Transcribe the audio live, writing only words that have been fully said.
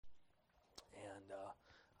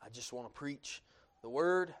just want to preach the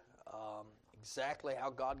Word exactly how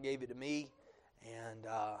God gave it to me. And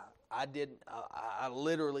I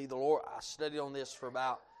literally, the Lord, I studied on this for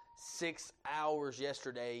about 6 hours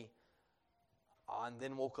yesterday, and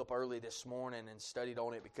then woke up early this morning and studied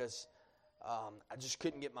on it because I just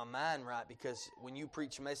couldn't get my mind right. Because when you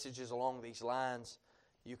preach messages along these lines,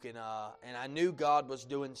 you can, and I knew God was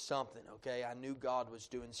doing something, okay? I knew God was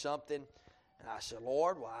doing something. And I said,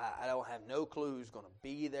 Lord, well, I don't have no clue who's going to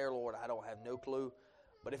be there, Lord. I don't have no clue.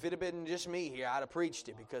 But if it had been just me here, I'd have preached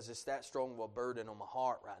it because it's that strong of a burden on my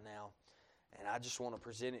heart right now. And I just want to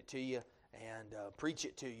present it to you and preach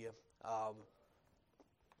it to you. I'm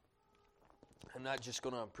not just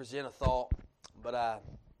going to present a thought, but I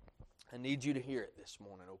need you to hear it this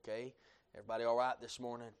morning, okay? Everybody all right this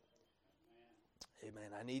morning?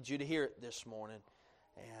 Amen. I need you to hear it this morning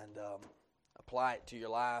and apply it to your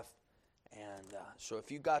life. And so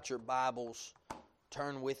if you got your Bibles,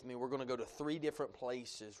 turn with me. We're going to go to 3 different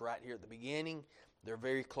places right here at the beginning. They're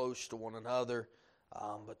very close to one another.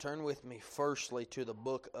 But turn with me firstly to the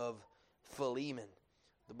book of Philemon.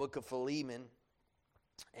 The book of Philemon.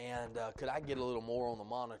 And could I get a little more on the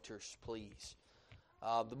monitors, please?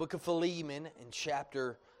 The book of Philemon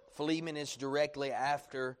Philemon is directly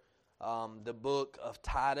after the book of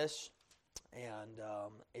Titus. And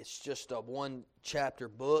it's just a 1-chapter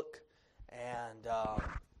book. And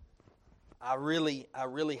I really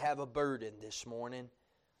have a burden this morning,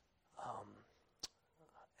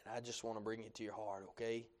 and I just want to bring it to your heart,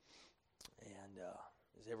 okay? And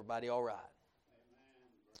is everybody all right?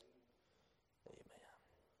 Amen.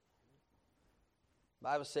 The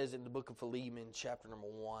Bible says in the book of Philemon, chapter number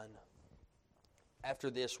 1. After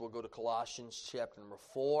this, we'll go to Colossians, chapter number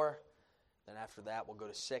 4. Then after that, we'll go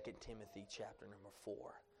to 2 Timothy, chapter number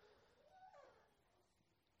 4.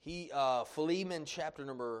 Philemon chapter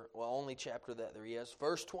number, only chapter that there is,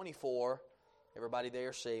 verse 24. Everybody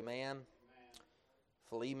there say amen. Amen.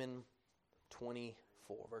 Philemon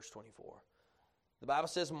 24, verse 24. The Bible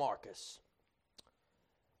says Marcus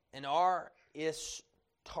and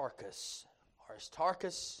Aristarchus,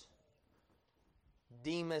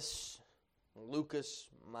 Demas, Lucas,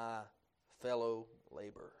 my fellow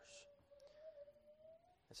laborers.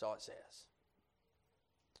 That's all it says.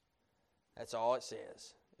 That's all it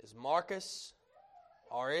says. Is Marcus,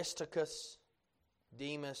 Aristarchus,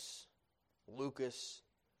 Demas, Lucas,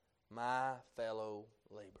 my fellow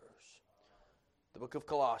laborers. The book of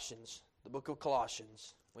Colossians. The book of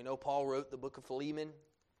Colossians. We know Paul wrote the book of Philemon.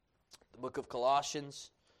 The book of Colossians.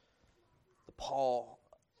 Paul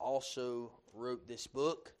also wrote this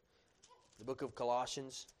book. The book of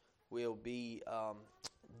Colossians will be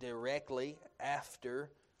directly after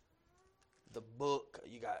the book.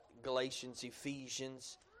 You got Galatians,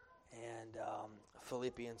 Ephesians, and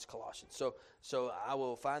Philippians, Colossians. So I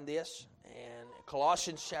will find this, and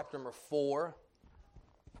Colossians chapter number 4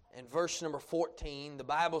 and verse number 14, the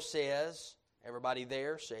Bible says, everybody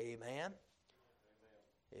there say amen.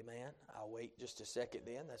 Amen. I'll wait just a second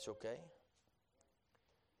then, that's okay.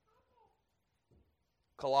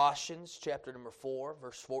 Colossians chapter number 4,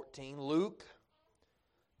 verse 14, Luke,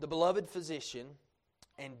 the beloved physician,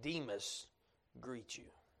 and Demas greet you.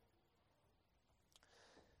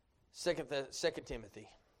 2 Timothy,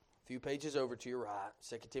 a few pages over to your right,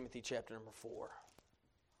 2 Timothy chapter number 4.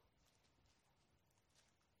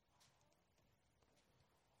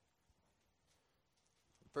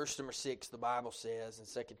 Verse number 6, the Bible says in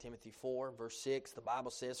 2 Timothy 4, verse 6, the Bible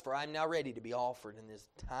says, For I am now ready to be offered, and this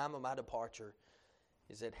time of my departure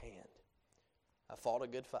is at hand. I fought a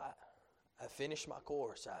good fight. I finished my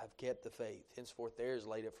course. I have kept the faith. Henceforth there is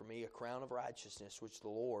laid up for me a crown of righteousness, which the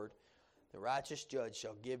Lord, the righteous judge,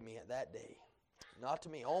 shall give me at that day. Not to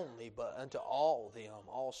me only, but unto all them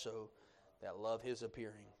also that love his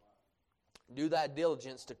appearing. Do thy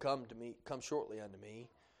diligence to come shortly unto me,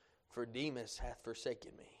 for Demas hath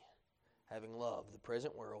forsaken me, having loved the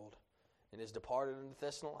present world, and is departed unto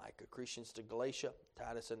Thessalonica, Crescens to Galatia,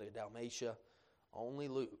 Titus unto Dalmatia. Only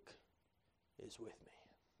Luke is with me.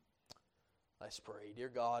 Let's pray. Dear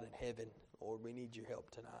God in heaven, Lord, we need your help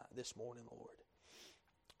tonight, this morning, Lord.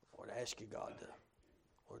 Lord, I ask you, God, to,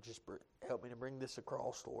 Lord, just help me to bring this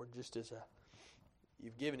across, Lord, just as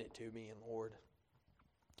you've given it to me. And Lord,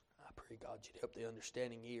 I pray, God, you'd help the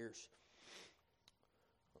understanding ears.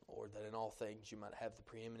 Lord, that in all things you might have the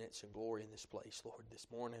preeminence and glory in this place, Lord, this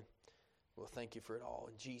morning. We'll thank you for it all.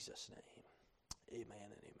 In Jesus' name,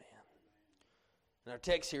 amen and amen. In our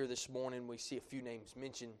text here this morning, we see a few names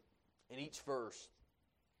mentioned in each verse.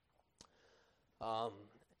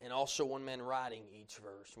 And also one man writing each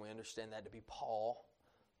verse. We understand that to be Paul.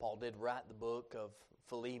 Paul did write the book of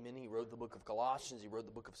Philemon. He wrote the book of Colossians. He wrote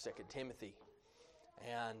the book of 2 Timothy.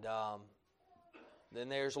 And then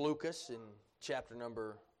there's Lucas in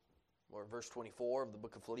verse 24 of the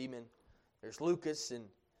book of Philemon. There's Lucas and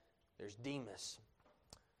there's Demas.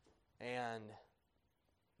 And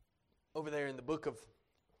over there in the book of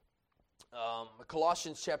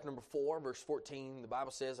Colossians chapter number 4, verse 14, the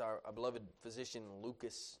Bible says our beloved physician Luke,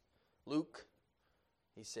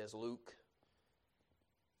 he says, Luke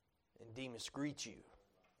and Demas greet you.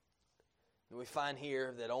 And we find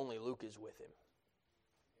here that only Luke is with him.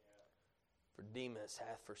 For Demas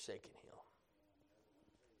hath forsaken him.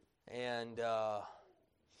 And I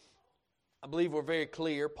believe we're very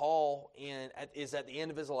clear. Paul is at the end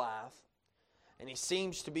of his life. And he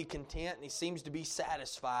seems to be content and he seems to be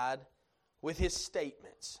satisfied with his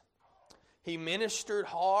statements. He ministered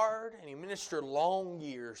hard and he ministered long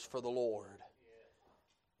years for the Lord.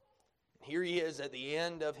 And here he is at the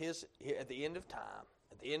end of time, at the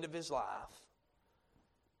end of his life.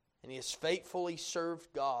 And he has faithfully served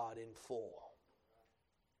God in full.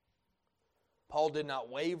 Paul did not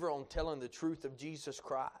waver on telling the truth of Jesus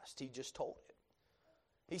Christ. He just told it.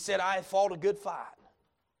 He said, I have fought a good fight.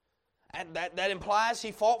 And that implies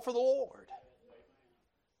he fought for the Lord.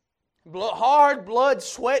 Hard blood,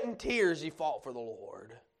 sweat, and tears he fought for the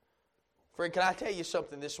Lord. Friend, can I tell you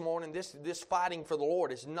something this morning? This fighting for the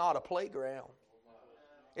Lord is not a playground.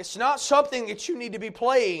 It's not something that you need to be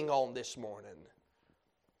playing on this morning.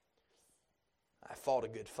 I fought a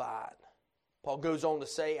good fight. Paul goes on to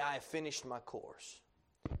say, I have finished my course.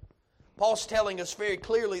 Paul's telling us very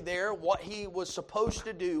clearly there what he was supposed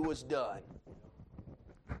to do was done.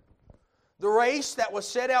 The race that was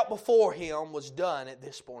set out before him was done at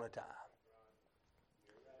this point in time.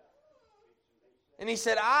 And he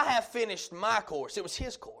said, I have finished my course. It was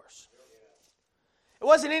his course. It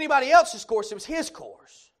wasn't anybody else's course. It was his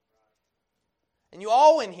course. And you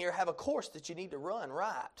all in here have a course that you need to run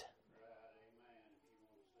right.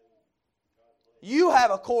 You have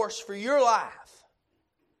a course for your life.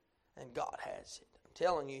 And God has it. I'm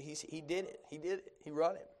telling you, He did it. He did it. He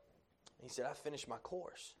run it. He said, I finished my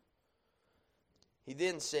course. He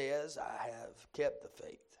then says, I have kept the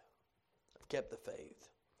faith. I've kept the faith.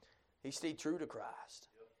 He stayed true to Christ.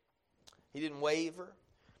 He didn't waver.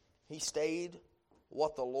 He stayed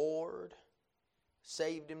what the Lord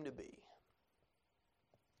saved him to be.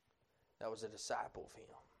 That was a disciple of Him.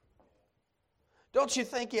 Don't you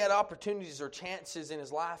think he had opportunities or chances in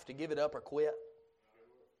his life to give it up or quit?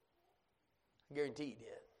 I guarantee he did.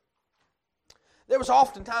 There was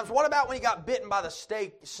often times, what about when he got bitten by the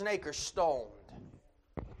snake or stoned?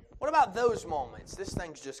 What about those moments? This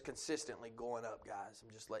thing's just consistently going up, guys.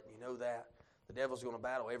 I'm just letting you know that. The devil's going to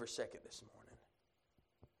battle every second this morning.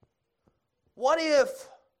 What if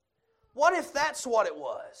that's what it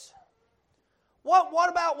was? What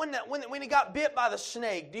about when he got bit by the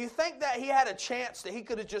snake? Do you think that he had a chance that he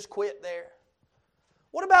could have just quit there?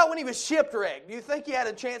 What about when he was shipwrecked? Do you think he had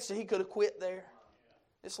a chance that he could have quit there?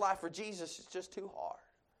 This life for Jesus is just too hard.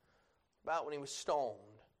 About when he was stoned.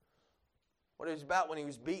 What it was about when he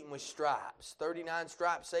was beaten with stripes. 40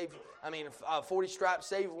 stripes saved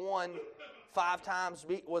one. 5 times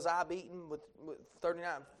was I beaten with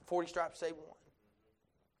 40 stripes saved one.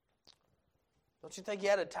 Don't you think he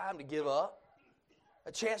had a time to give up?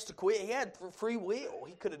 A chance to quit? He had free will.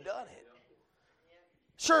 He could have done it.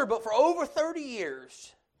 Sure, but for over 30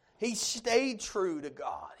 years, he stayed true to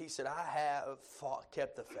God. He said, I have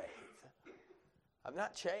kept the faith. I've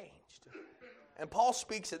not changed. And Paul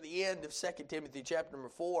speaks at the end of 2 Timothy chapter number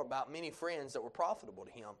 4 about many friends that were profitable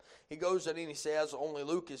to him. He goes and he says, only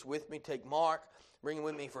Luke is with me. Take Mark, bring him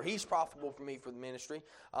with me, for he's profitable for me for the ministry.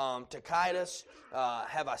 Titus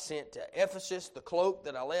have I sent to Ephesus. The cloak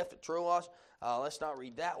that I left at Troas. Let's not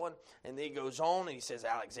read that one. And then he goes on and he says,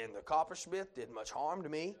 Alexander the coppersmith did much harm to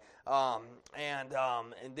me. And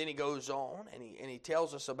then he goes on and he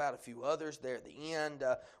tells us about a few others there at the end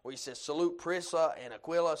where he says, salute Priscilla and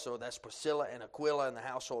Aquila. So that's Priscilla and Aquila in the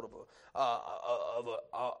household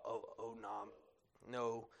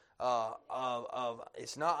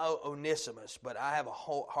it's not Onesimus, but I have a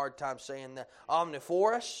hard time saying that.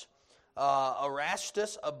 Omniphorus,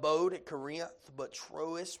 Erastus abode at Corinth, but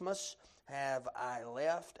Troismus have I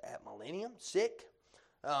left at Millennium, sick.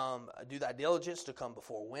 Do thy diligence to come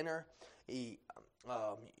before winter.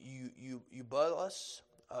 Eubulus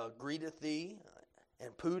greeteth thee,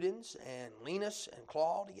 and Pudens, and Linus, and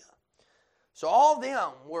Claudia. So all of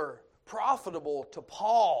them were profitable to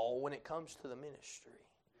Paul when it comes to the ministry.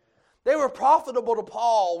 They were profitable to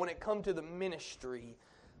Paul when it comes to the ministry.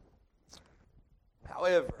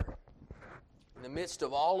 However, in the midst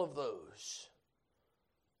of all of those,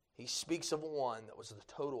 he speaks of one that was the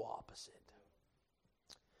total opposite.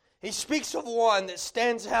 He speaks of one that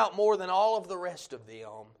stands out more than all of the rest of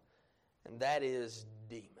them, and that is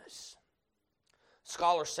Demas.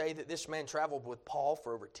 Scholars say that this man traveled with Paul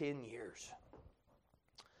for over 10 years.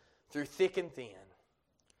 Through thick and thin,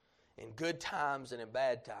 in good times and in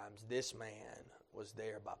bad times, this man was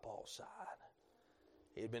there by Paul's side.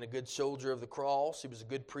 He had been a good soldier of the cross. He was a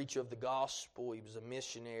good preacher of the gospel. He was a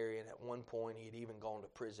missionary, and at one point he had even gone to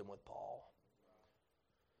prison with Paul.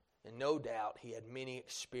 And no doubt he had many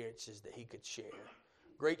experiences that he could share.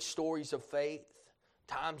 Great stories of faith,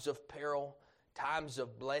 times of peril, times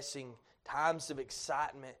of blessing, times of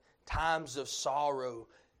excitement, times of sorrow.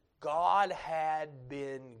 God had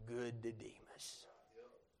been good to Demas.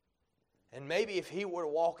 And maybe if he were to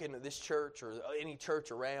walk into this church or any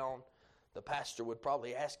church around, the pastor would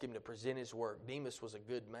probably ask him to present his work. Demas was a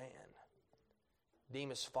good man.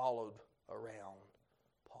 Demas followed around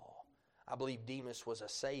Paul. I believe Demas was a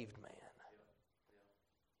saved man.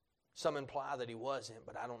 Some imply that he wasn't,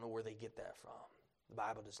 but I don't know where they get that from. The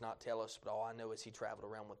Bible does not tell us, but all I know is he traveled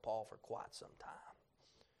around with Paul for quite some time.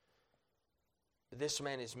 But this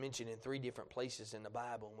man is mentioned in 3 different places in the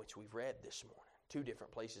Bible in which we've read this morning. 2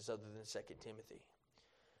 different places other than 2 Timothy.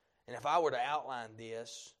 And if I were to outline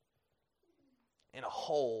this in a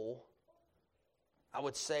whole, I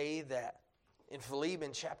would say that in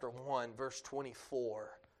Philippians chapter 1, verse 24,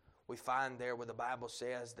 we find there where the Bible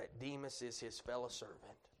says that Demas is his fellow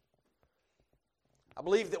servant. I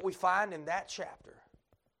believe that we find in that chapter,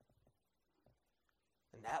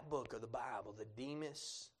 in that book of the Bible, that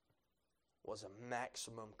Demas was a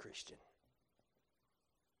maximum Christian.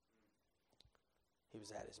 He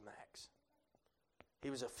was at his max. He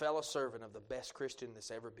was a fellow servant of the best Christian that's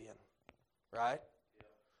ever been. Right?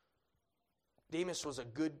 Yeah. Demas was a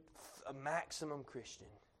maximum Christian.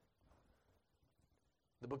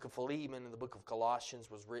 The book of Philemon and the book of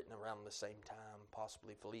Colossians was written around the same time.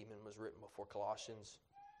 Possibly Philemon was written before Colossians.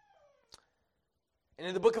 And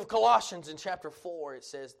in the book of Colossians in chapter 4, it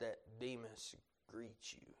says that Demas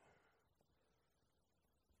greets you.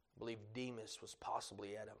 I believe Demas was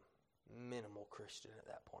possibly at a minimal Christian at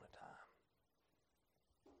that point in time.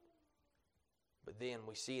 But then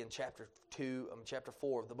we see in chapter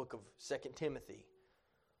 4 of the book of 2 Timothy,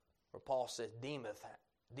 where Paul says,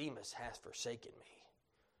 Demas hath forsaken me,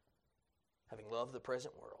 having loved the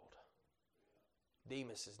present world.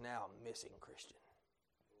 Demas is now a missing Christian.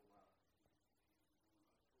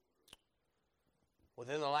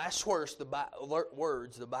 Within the last words the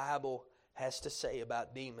Bible has to say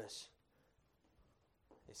about Demas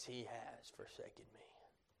is he has forsaken me.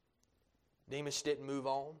 Demas didn't move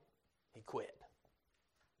on. He quit.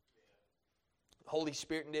 The Holy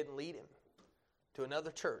Spirit didn't lead him to another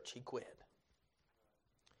church. He quit.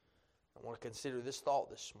 I want to consider this thought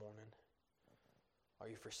this morning. Are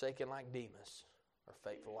you forsaken like Demas or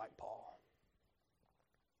faithful like Paul?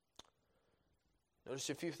 Notice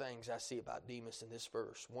a few things I see about Demas in this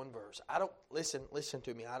verse. One verse. I don't listen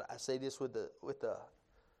to me. I say this with a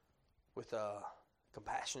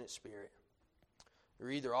compassionate spirit.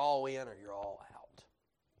 You're either all in or you're all out.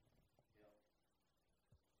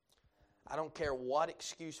 I don't care what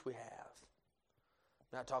excuse we have.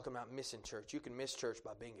 I'm not talking about missing church. You can miss church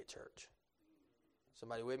by being at church.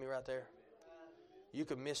 Somebody with me right there? You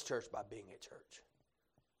can miss church by being at church.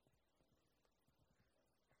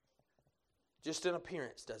 Just an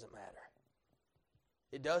appearance doesn't matter.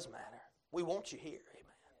 It does matter. We want you here, amen.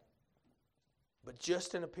 But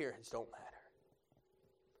just an appearance don't matter.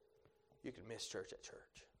 You can miss church at church.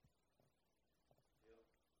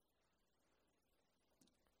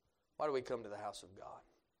 Why do we come to the house of God?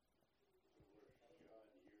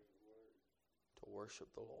 To worship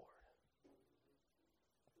the Lord.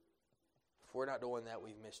 If we're not doing that,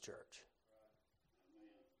 we've missed church.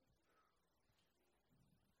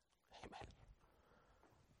 Amen.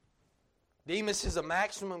 Demas is a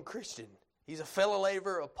maximum Christian. He's a fellow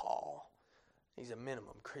laborer of Paul. He's a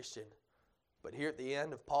minimum Christian. But here at the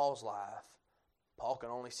end of Paul's life, Paul can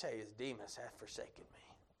only say, as Demas hath forsaken me,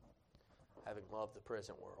 having loved the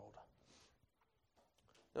present world.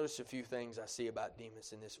 Notice a few things I see about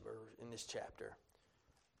Demas in this verse, in this chapter.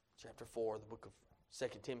 Chapter 4, the book of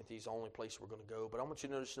 2 Timothy is the only place we're going to go. But I want you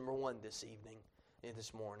to notice number 1 this evening,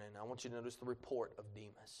 this morning. I want you to notice the report of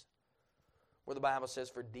Demas. Where the Bible says,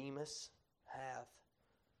 for Demas hath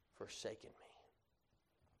forsaken me.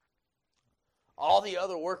 All the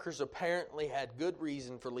other workers apparently had good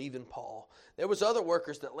reason for leaving Paul. There was other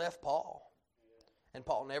workers that left Paul. And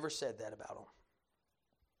Paul never said that about them.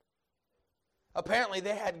 Apparently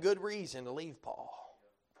they had good reason to leave Paul.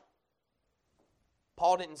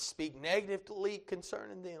 Paul didn't speak negatively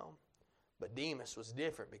concerning them. But Demas was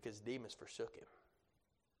different because Demas forsook him.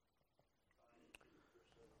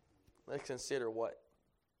 Let's consider what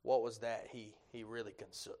was that he really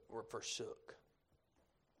forsook.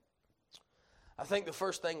 I think the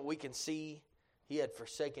first thing we can see, he had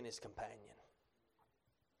forsaken his companion.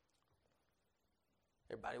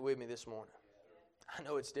 Everybody with me this morning? I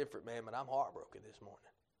know it's different, man, but I'm heartbroken this morning.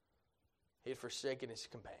 He had forsaken his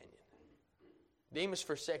companion. Demas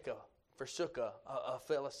forsook a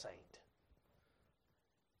fellow saint.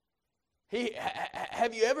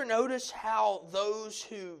 Have you ever noticed how those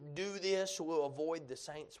who do this will avoid the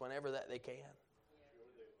saints whenever that they can?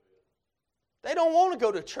 They don't want to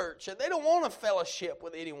go to church, and they don't want to fellowship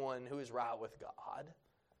with anyone who is right with God.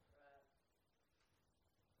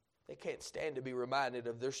 They can't stand to be reminded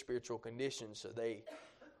of their spiritual condition, so they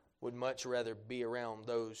would much rather be around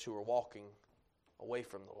those who are walking away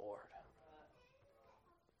from the Lord.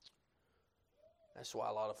 That's why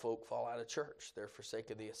a lot of folk fall out of church. They're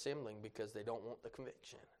forsaken the assembling because they don't want the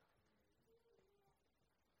conviction.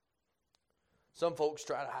 Some folks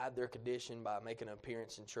try to hide their condition by making an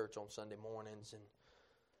appearance in church on Sunday mornings,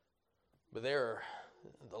 but they're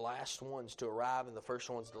the last ones to arrive and the first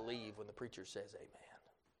ones to leave when the preacher says amen.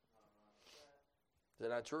 Is that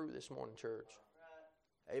not true this morning, church?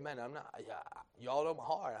 Amen. I'm not. Y'all know my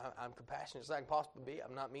heart. I'm compassionate as I can possibly be.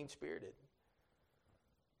 I'm not mean-spirited.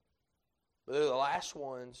 But they're the last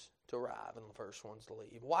ones to arrive and the first ones to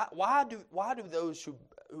leave. Why do those who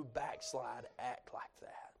backslide act like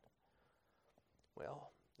that?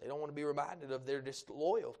 Well, they don't want to be reminded of their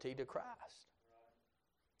disloyalty to Christ.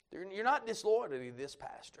 You're not disloyal to this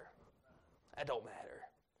pastor. That don't matter.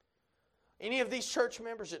 Any of these church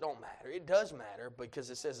members, it don't matter. It does matter because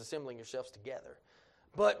it says assembling yourselves together.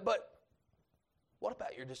 But what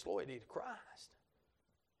about your disloyalty to Christ?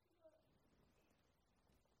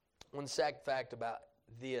 One sad fact about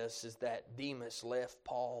this is that Demas left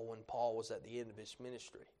Paul when Paul was at the end of his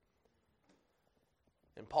ministry.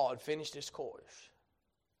 And Paul had finished his course.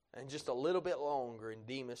 And just a little bit longer and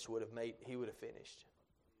Demas would have finished.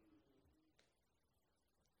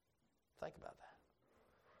 Think about that.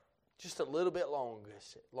 Just a little bit longer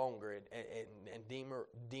and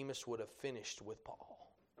Demas would have finished with Paul.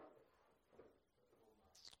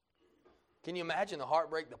 Can you imagine the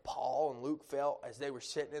heartbreak that Paul and Luke felt as they were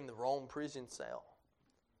sitting in the Rome prison cell?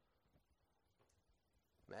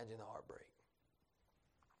 Imagine the heartbreak.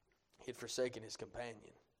 He had forsaken his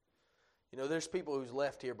companion. You know, there's people who's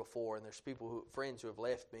left here before, and there's friends who have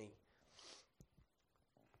left me.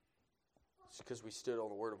 It's because we stood on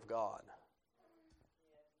the Word of God.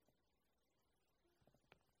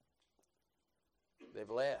 They've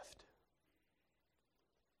left.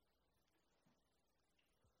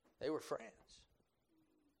 They were friends.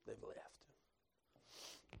 They've left.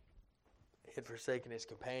 He had forsaken his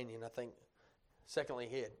companion. I think, secondly,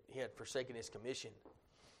 he had forsaken his commission.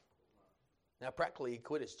 Now, practically, he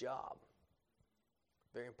quit his job.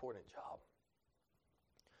 Very important job.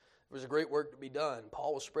 There was a great work to be done.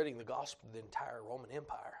 Paul was spreading the gospel to the entire Roman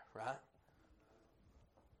Empire, right?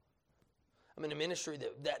 I mean, a ministry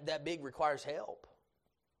that big requires help.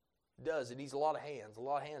 It does. It needs a lot of hands. A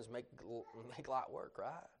lot of hands make light work,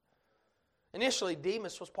 right? Initially,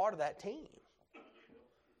 Demas was part of that team.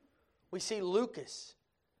 We see Lucas,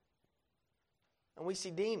 and we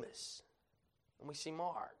see Demas, and we see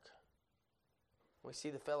Mark. We see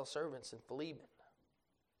the fellow servants in Philemon.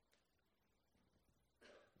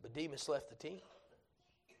 But Demas left the team.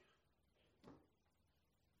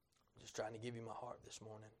 I'm just trying to give you my heart this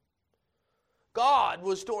morning. God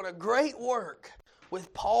was doing a great work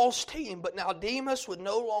with Paul's team, but now Demas would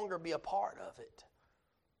no longer be a part of it.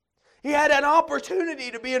 He had an opportunity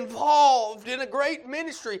to be involved in a great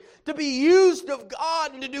ministry, to be used of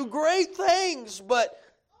God and to do great things, but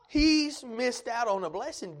he's missed out on a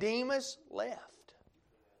blessing. Demas left.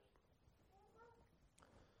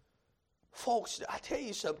 Folks, I tell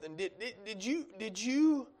you something. Did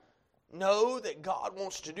you know that God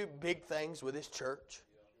wants to do big things with His church?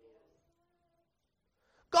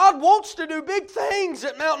 God wants to do big things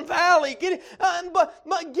at Mountain Valley,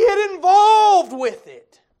 but get involved with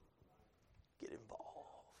it. Get involved.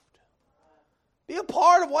 Be a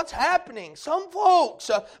part of what's happening. Some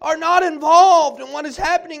folks are not involved in what is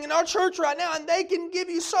happening in our church right now, and they can give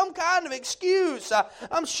you some kind of excuse,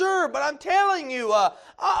 I'm sure, but I'm telling you,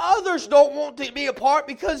 others don't want to be a part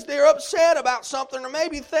because they're upset about something, or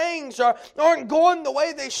maybe things aren't going the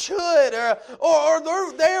way they should, or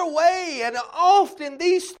they're their way, and often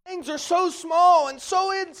these things are so small and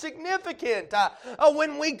so insignificant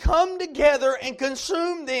when we come together and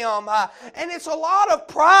consume them, and it's a lot of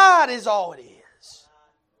pride is all it is.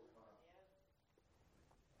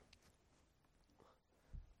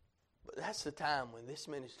 That's the time when this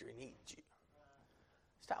ministry needs you.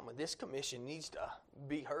 It's time when this commission needs to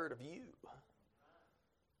be heard of you.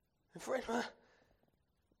 And friend,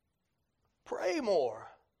 pray more.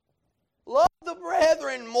 Love the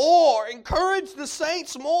brethren more. Encourage the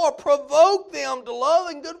saints more. Provoke them to love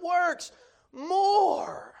and good works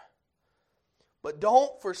more. But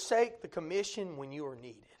don't forsake the commission when you are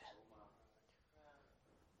needed.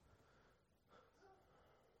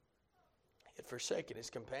 He had forsaken his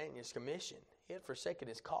companion's commission. He had forsaken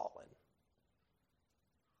his calling.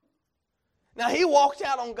 Now he walked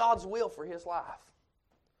out on God's will for his life.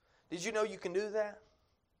 Did you know you can do that?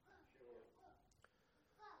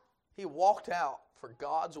 He walked out for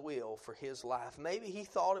God's will for his life. Maybe he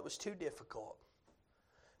thought it was too difficult.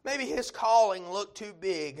 Maybe his calling looked too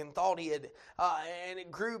big and thought he had, and it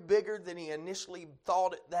grew bigger than he initially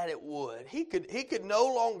thought that it would. He could no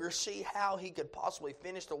longer see how he could possibly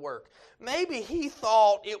finish the work. Maybe he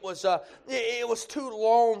thought it was too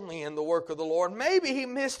lonely in the work of the Lord. Maybe he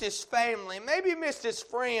missed his family. Maybe he missed his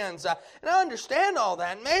friends. And I understand all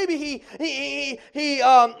that. Maybe he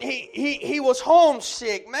was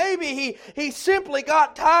homesick. Maybe he simply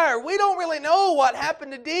got tired. We don't really know what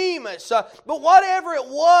happened to Demas, but whatever it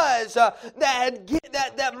was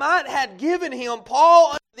that might have given him,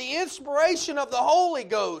 Paul, under the inspiration of the Holy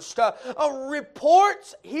Ghost,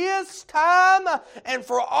 reports his time, and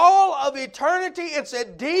for all of eternity it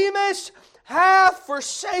said, Demas hath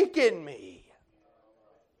forsaken me.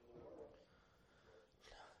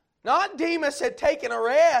 Not Demas had taken a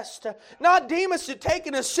rest. Not Demas had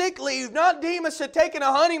taken a sick leave. Not Demas had taken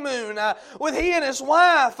a honeymoon with he and his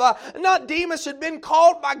wife. Not Demas had been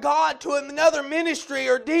called by God to another ministry,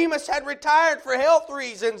 or Demas had retired for health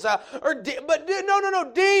reasons.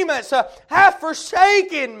 No. Demas hath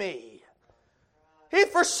forsaken me. He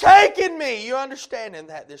forsaken me. You're understanding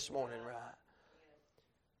that this morning, right?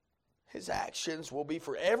 His actions will be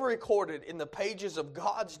forever recorded in the pages of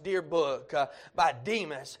God's dear book by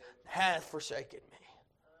Demas hath forsaken me.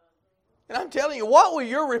 And I'm telling you, what will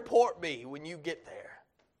your report be when you get there?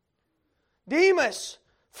 Demas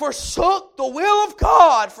forsook the will of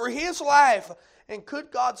God for his life. And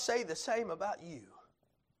could God say the same about you?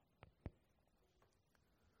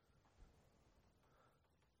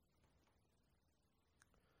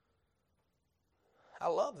 I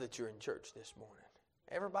love that you're in church this morning.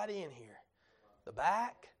 Everybody in here. The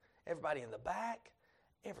back. Everybody in the back.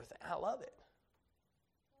 Everything. I love it.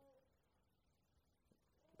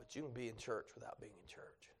 But you can be in church without being in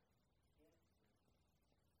church.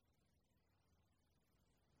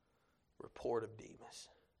 Report of Demas.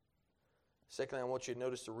 Secondly, I want you to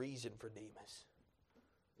notice the reason for Demas.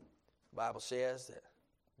 The Bible says that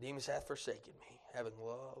Demas hath forsaken me, having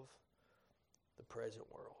loved the present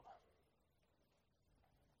world.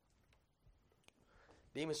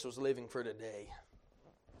 Demas was living for today.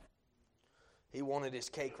 He wanted his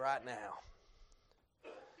cake right now.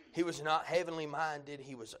 He was not heavenly minded.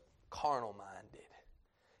 He was carnal minded.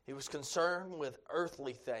 He was concerned with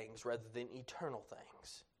earthly things rather than eternal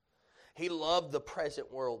things. He loved the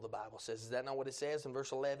present world, the Bible says. Is that not what it says in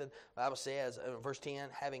verse 11? The Bible says in verse 10,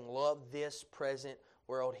 having loved this present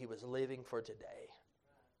world, he was living for today.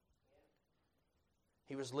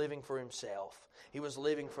 He was living for himself. He was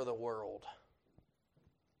living for the world.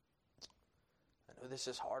 This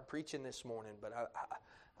is hard preaching this morning, but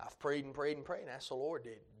I've prayed and asked the Lord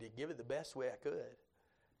to give it the best way I could.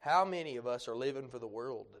 How many of us are living for the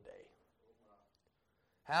world today?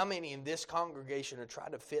 How many in this congregation are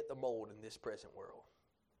trying to fit the mold in this present world?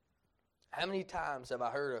 How many times have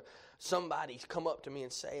I heard somebody come up to me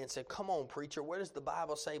and say, come on, preacher, where does the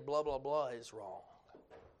Bible say blah, blah, blah is wrong? How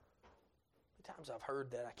many times I've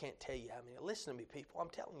heard that, I can't tell you how many. Listen to me, people.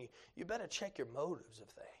 I'm telling you, you better check your motives of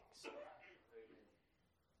things.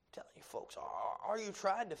 I'm telling you, folks, are you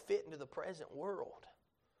trying to fit into the present world?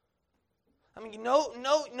 I mean,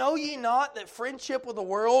 know ye not that friendship with the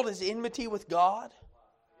world is enmity with God?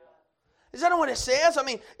 Is that not what it says? I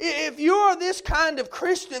mean, if you're this kind of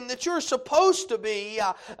Christian that you're supposed to be,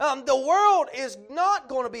 the world is not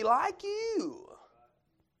going to be like you.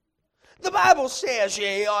 The Bible says,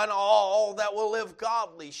 yea, and all that will live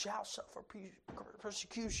godly shall suffer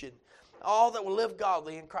persecution. All that will live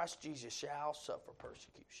godly in Christ Jesus shall suffer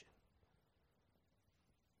persecution.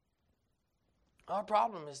 Our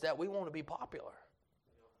problem is that we want to be popular.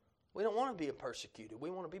 We don't want to be persecuted.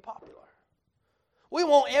 We want to be popular. We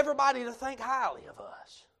want everybody to think highly of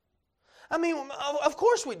us. I mean, of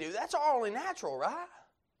course we do. That's all only natural, right?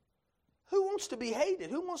 Who wants to be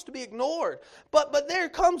hated? Who wants to be ignored? But there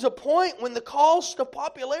comes a point when the cost of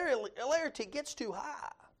popularity gets too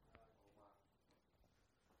high.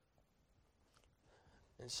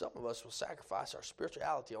 And some of us will sacrifice our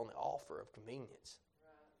spirituality on the altar of convenience.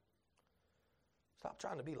 Stop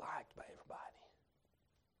trying to be liked by everybody.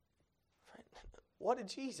 Friend, what did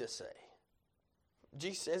Jesus say?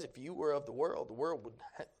 Jesus says, if you were of the world would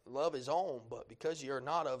love his own. But because you are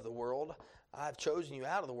not of the world, I have chosen you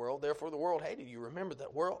out of the world. Therefore the world hated you. Remember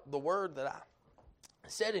that the word that I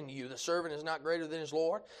said unto you, the servant is not greater than his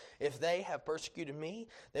Lord. If they have persecuted me,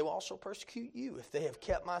 they will also persecute you. If they have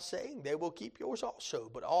kept my saying, they will keep yours also.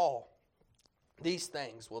 But all these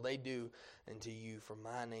things will they do unto you for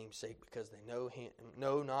my name's sake, because they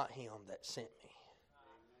know not him that sent me.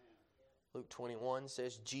 Luke 21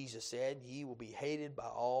 says, Jesus said, ye will be hated by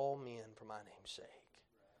all men for my name's sake.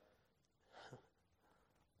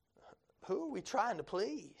 Who are we trying to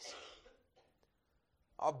please?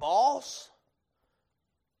 Our boss?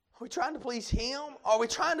 Are we trying to please him? Are we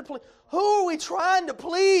trying to please? Who are we trying to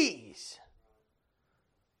please?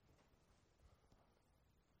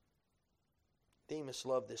 Demas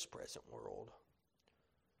loved this present world.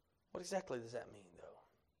 What exactly does that mean,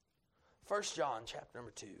 though? 1 John chapter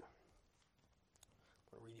number 2.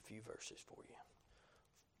 I'm going to read a few verses for you.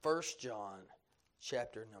 1 John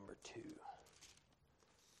chapter number 2.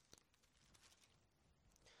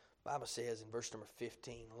 The Bible says in verse number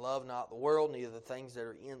 15, love not the world, neither the things that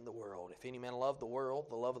are in the world. If any man love the world,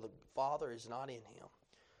 the love of the Father is not in him.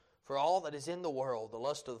 For all that is in the world, the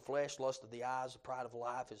lust of the flesh, lust of the eyes, the pride of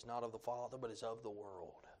life, is not of the Father, but is of the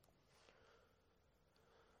world.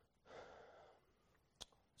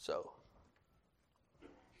 So,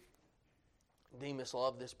 Demas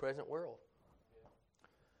loved this present world.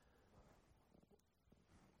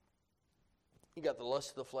 You got the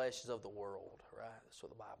lust of the flesh is of the world, right? That's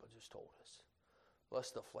what the Bible just told us.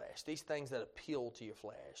 Lust of the flesh. These things that appeal to your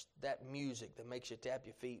flesh. That music that makes you tap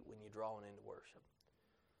your feet when you're drawn into worship.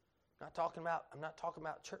 I'm not talking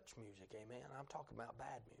about church music, amen. I'm talking about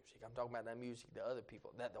bad music. I'm talking about that music that other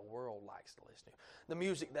people, that the world likes to listen to. The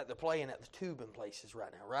music that they're playing at the tube in places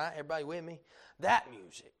right now, right? Everybody with me? That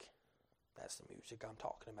music. That's the music I'm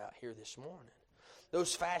talking about here this morning.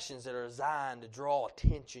 Those fashions that are designed to draw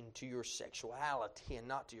attention to your sexuality and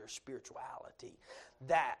not to your spirituality.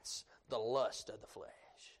 That's the lust of the flesh.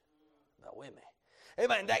 About with me?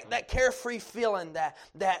 Amen. That carefree feeling, that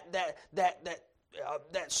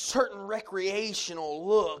certain recreational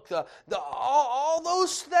look, all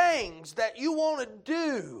those things that you want to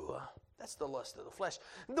do. That's the lust of the flesh.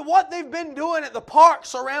 What they've been doing at the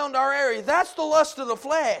parks around our area, that's the lust of the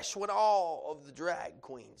flesh when all of the drag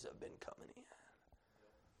queens have been coming in.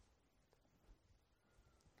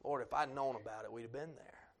 Lord, if I'd known about it, we'd have been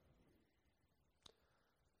there.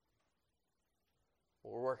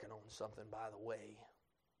 We're working on something, by the way.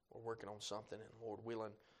 We're working on something, and Lord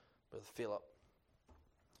willing, Brother Philip,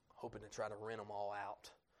 hoping to try to rent them all out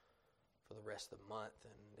for the rest of the month.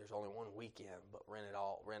 And there's only one weekend, but rent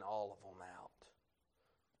all of them out.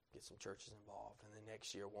 Get some churches involved. And then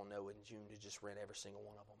next year we'll know in June to just rent every single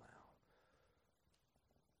one of them out.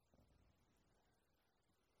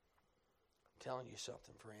 I'm telling you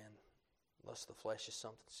something, friend. Lust of the flesh is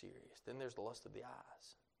something serious. Then there's the lust of the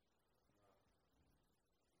eyes.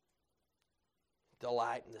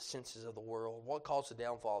 Delight in the senses of the world. What caused the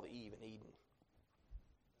downfall of Eve in Eden?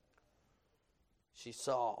 She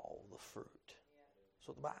saw the fruit. That's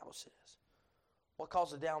what the Bible says. What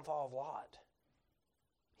caused the downfall of Lot?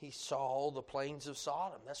 He saw the plains of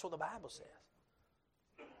Sodom. That's what the Bible says.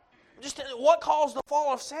 Just what caused the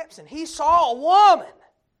fall of Samson? He saw a woman.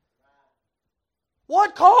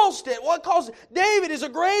 What caused it? What caused it? David is a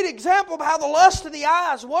great example of how the lust of the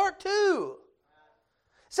eyes work too.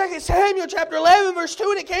 2 Samuel chapter 11 verse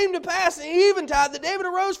 2, and it came to pass in the eventide that David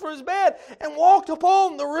arose from his bed and walked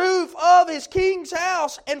upon the roof of his king's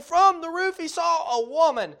house. And from the roof he saw a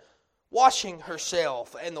woman washing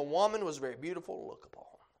herself. And the woman was very beautiful to look upon.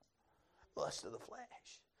 Lust of the flesh.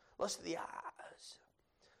 Lust of the eyes.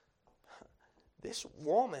 This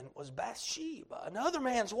woman was Bathsheba, another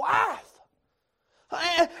man's wife.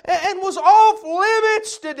 And was off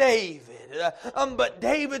limits to David. But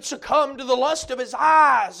David succumbed to the lust of his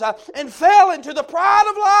eyes and fell into the pride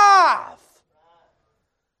of life.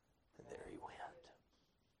 And there he went.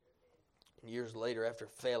 And years later, after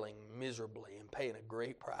failing miserably and paying a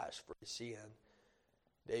great price for his sin,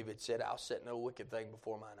 David said, I'll set no wicked thing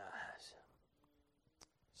before mine eyes.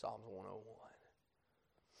 Psalms 101.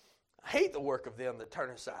 I hate the work of them that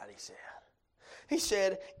turn aside, he said. He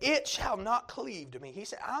said, it shall not cleave to me. He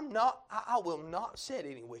said, I will not set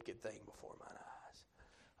any wicked thing before mine eyes.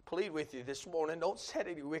 I plead with you this morning, don't set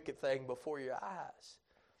any wicked thing before your eyes.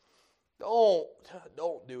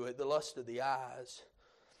 Don't do it. The lust of the eyes.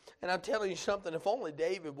 And I'm telling you something, if only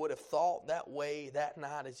David would have thought that way that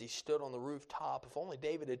night as he stood on the rooftop, if only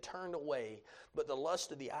David had turned away, but the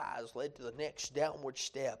lust of the eyes led to the next downward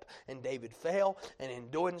step, and David fell, and in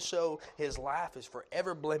doing so, his life is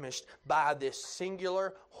forever blemished by this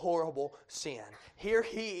singular, horrible sin. Here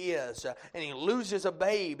he is, and he loses a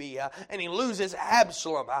baby, and he loses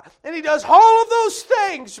Absalom, and he does all of those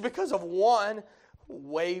things because of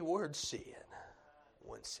wayward sin.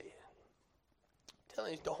 One sin.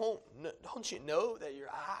 Telling you, don't you know that your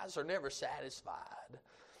eyes are never satisfied?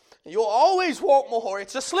 You'll always want more.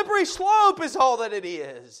 It's a slippery slope is all that it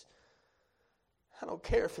is. I don't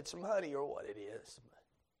care if it's money or what it is. But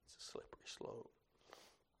it's a slippery slope.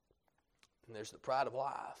 And there's the pride of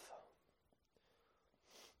life.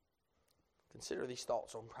 Consider these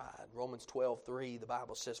thoughts on pride. Romans 12:3, the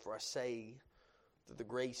Bible says, "For I say that the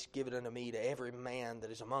grace given unto me to every man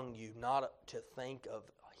that is among you, not to think of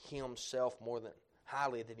himself more than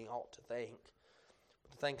highly than he ought to think,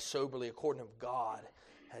 but to think soberly according to God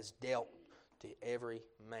has dealt to every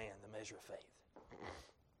man the measure of faith."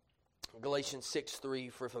 Galatians 6:3,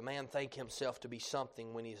 "For if a man think himself to be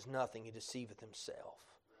something when he is nothing, he deceiveth himself."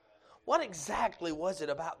 What exactly was it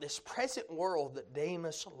about this present world that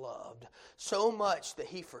Demas loved so much that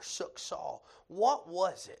he forsook Saul? What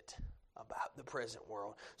was it about the present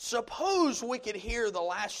world? Suppose we could hear the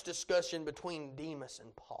last discussion between Demas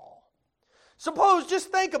and Paul. Suppose,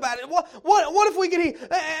 just think about it. What if we could hear,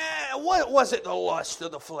 what was it, the lust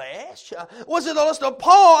of the flesh? Was it the lust of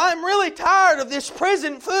Paul? I'm really tired of this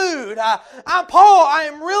prison food. Paul, I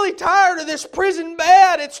am really tired of this prison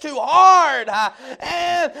bed. It's too hard.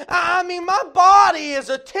 My body is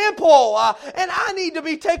a temple, and I need to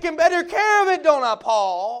be taking better care of it, don't I,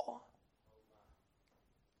 Paul?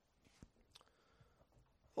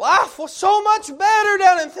 Life was so much better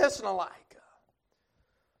down in Thessalonica.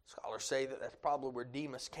 Scholars say that that's probably where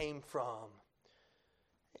Demas came from.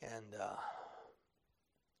 And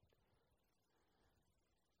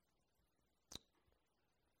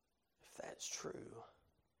if that's true,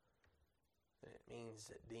 then it means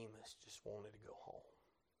that Demas just wanted to go home.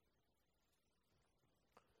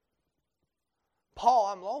 Paul,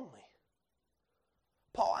 I'm lonely.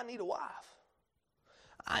 Paul, I need a wife.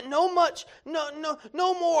 No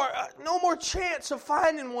more chance of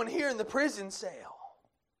finding one here in the prison cell.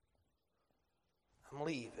 I'm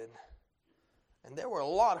leaving. And there were a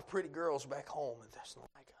lot of pretty girls back home in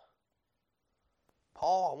Thessalonica.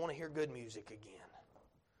 Paul, I want to hear good music again.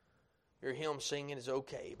 Your hymn singing is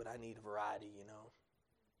okay, but I need a variety, you know.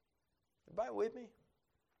 Everybody with me?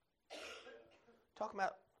 Talking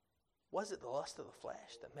about, was it the lust of the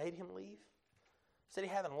flesh that made him leave? Said he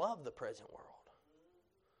hadn't loved the present world.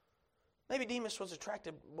 Maybe Demas was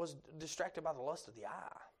distracted by the lust of the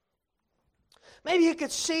eye. Maybe he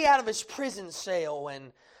could see out of his prison cell,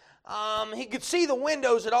 and he could see the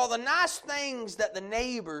windows and all the nice things that the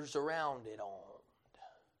neighbors around it owned.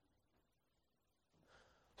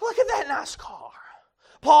 Look at that nice car.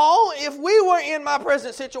 Paul, if we were in my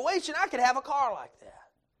present situation, I could have a car like that.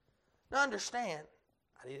 Now understand,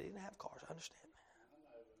 I didn't have cars, I understand.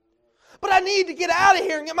 But I need to get out of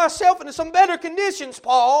here and get myself into some better conditions,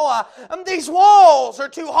 Paul. These walls are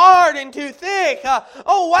too hard and too thick.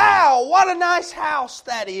 Oh, wow, what a nice house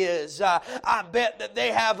that is. I bet that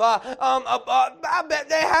they have, I bet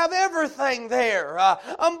they have everything there.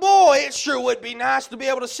 Boy, it sure would be nice to be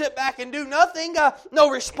able to sit back and do nothing. No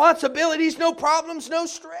responsibilities, no problems, no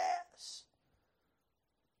stress.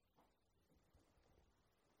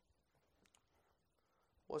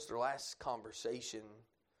 What's their last conversation?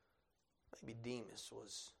 Maybe Demas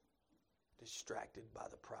was distracted by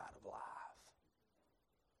the pride of life.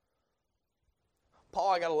 Paul,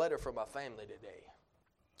 I got a letter from my family today.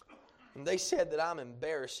 And they said that I'm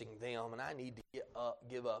embarrassing them and I need to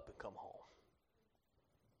give up and come home.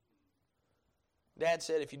 Dad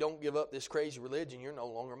said, if you don't give up this crazy religion, you're no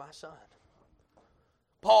longer my son.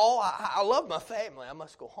 Paul, I love my family. I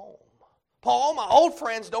must go home. Paul, my old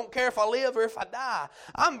friends don't care if I live or if I die.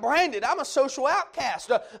 I'm branded. I'm a social outcast.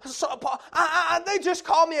 They just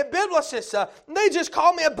call me a biblicist. They just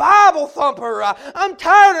call me a Bible thumper. I'm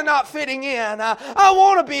tired of not fitting in. I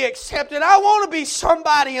want to be accepted. I want to be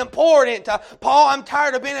somebody important. Paul, I'm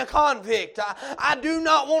tired of being a convict. I do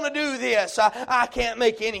not want to do this. I can't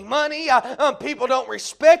make any money. People don't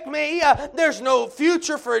respect me. There's no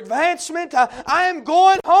future for advancement. I am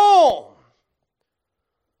going home.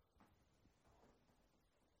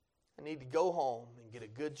 I need to go home and get a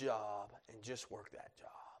good job and just work that job.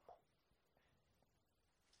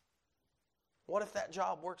 What if that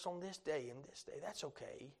job works on this day and this day? That's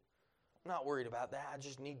okay. I'm not worried about that. I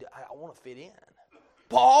just I want to fit in.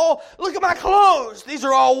 Paul. Look at my clothes. These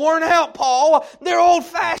are all worn out, Paul. They're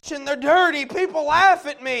old-fashioned. They're dirty. People laugh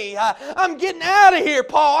at me. I'm getting out of here,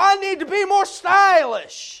 Paul. I need to be more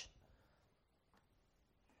stylish.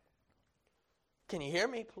 Can you hear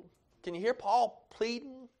me? Can you hear Paul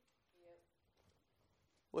pleading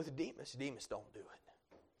with Demas? Demas, don't do it.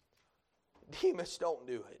 Demas, don't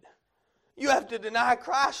do it. You have to deny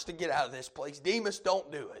Christ to get out of this place. Demas,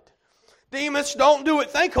 don't do it. Demas, don't do it.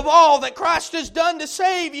 Think of all that Christ has done to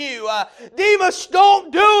save you. Demas,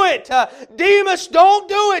 don't do it. Demas, don't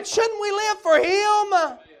do it. Shouldn't we live for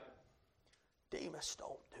Him? Demas,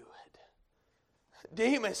 don't do it.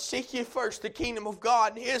 Demas, seek ye first the kingdom of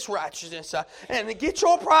God and His righteousness. And get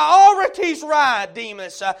your priorities right,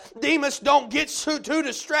 Demas. Demas, don't get too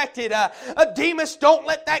distracted. Demas, don't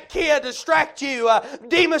let that kid distract you.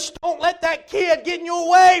 Demas, don't let that kid get in your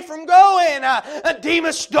way from going.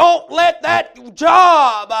 Demas, don't let that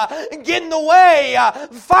job get in the way.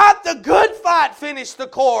 Fight the good fight. Finish the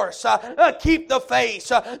course. Keep the faith.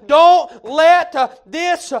 Don't let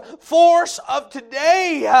this force of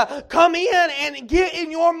today come in and get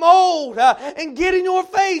in your mold and get in your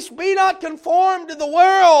face. Be not conformed to the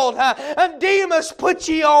world. Demas, put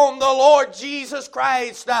ye on the Lord Jesus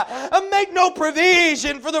Christ. Make no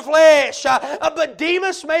provision for the flesh. But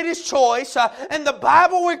Demas made his choice, and the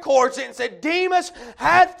Bible records it and said, Demas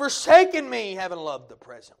had forsaken me, having loved the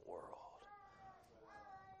present world.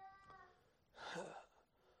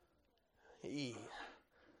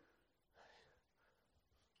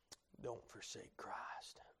 Don't forsake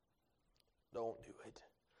Christ. Don't do it.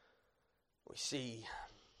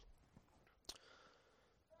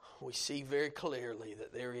 We see very clearly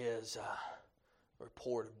that there is a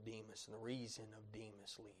report of Demas and the reason of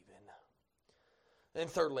Demas leaving. Then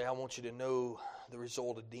thirdly, I want you to know the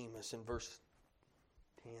result of Demas in verse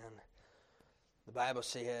 10. The Bible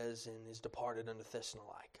says, and is departed unto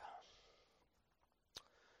Thessalonica.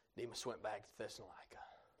 Demas went back to Thessalonica.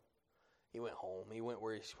 He went home. He went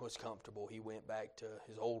where he was comfortable. He went back to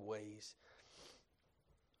his old ways.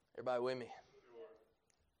 Everybody with me?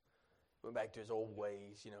 Went back to his old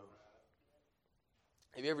ways, you know.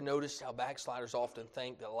 Have you ever noticed how backsliders often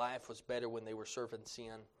think that life was better when they were surfing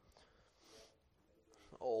sin?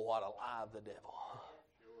 Oh, what a lie of the devil.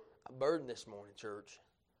 I burdened this morning, church.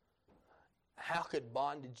 How could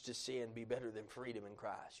bondage to sin be better than freedom in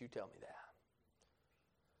Christ? You tell me that.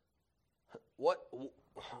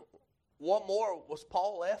 What more was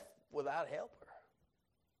Paul left without a helper?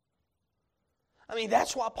 I mean,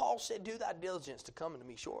 that's why Paul said, do thy diligence to come unto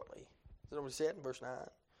me shortly. Is that what he said in verse 9?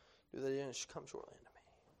 Do thy diligence to come shortly unto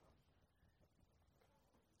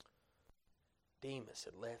me. Demas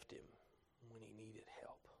had left him when he needed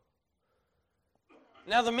help.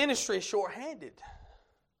 Now the ministry is short-handed.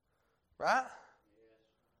 Right?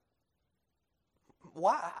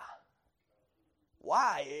 Why?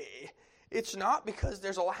 Why? It's not because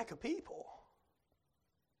there's a lack of people.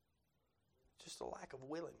 It's just a lack of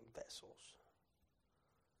willing vessels.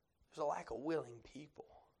 There's a lack of willing people.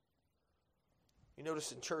 You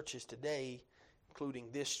notice in churches today,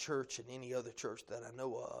 including this church and any other church that I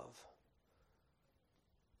know of,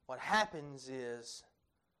 what happens is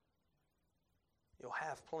you'll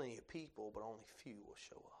have plenty of people, but only few will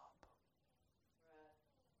show up.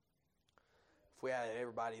 If we had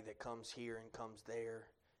everybody that comes here and comes there,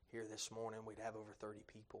 here this morning, we'd have over 30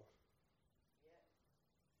 people.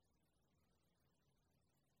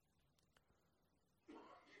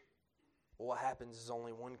 Well, what happens is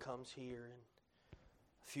only one comes here, and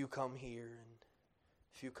a few come here, and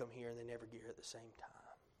a few come here, and they never get here at the same time.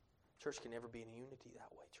 Church can never be in unity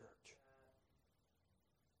that way, church.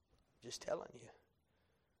 Just telling you.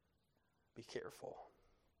 Be careful.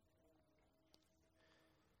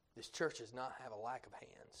 This church does not have a lack of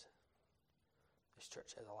hands. This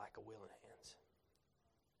church has a lack of willing hands.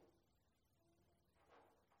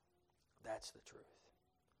 That's the truth.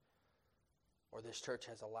 Or this church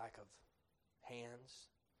has a lack of hands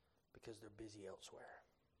because they're busy elsewhere.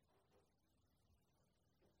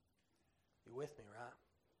 You with me, right?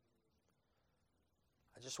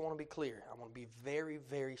 I just want to be clear. I want to be very,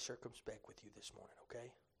 very circumspect with you this morning, okay?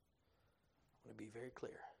 I want to be very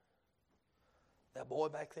clear. That boy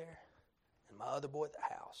back there and my other boy at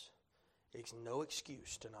the house, it's no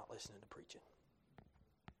excuse to not listening to preaching.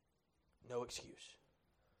 No excuse.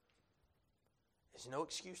 It's no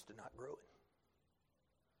excuse to not growing.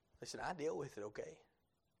 Listen, I deal with it, okay?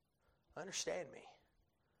 Understand me.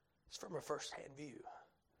 It's from a first-hand view.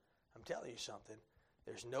 I'm telling you something.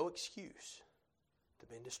 There's no excuse to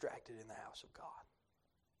be distracted in the house of God.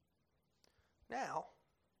 Now,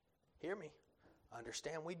 hear me.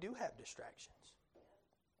 Understand we do have distractions.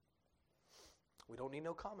 We don't need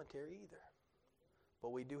no commentary either.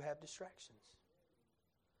 But we do have distractions.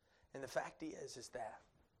 And the fact is that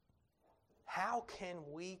how can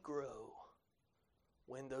we grow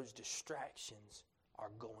when those distractions are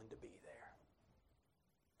going to be there?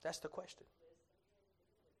 That's the question.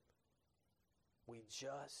 We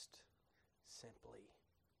just simply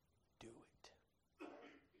do it.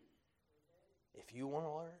 If you want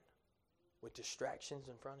to learn with distractions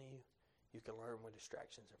in front of you, you can learn with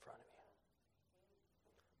distractions in front of you.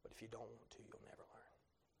 But if you don't want to, you'll never learn.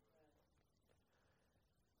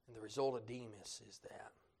 And the result of Demas is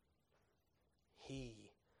that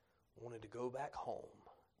he wanted to go back home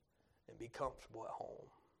and be comfortable at home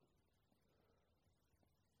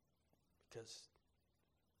because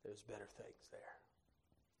there's better things there.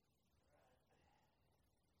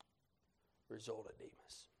 Result of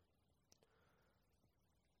Demas.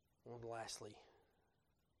 I want to lastly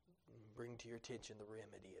bring to your attention the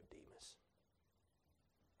remedy of Demas.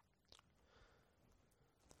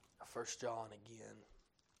 1 John again,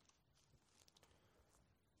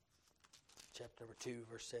 chapter number 2,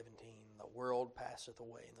 verse 17. The world passeth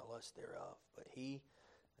away and the lust thereof, but he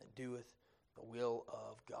that doeth the will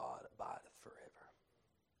of God abideth forever.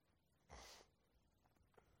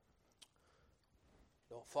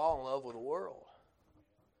 Don't fall in love with the world.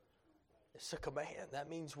 It's a command. That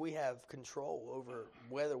means we have control over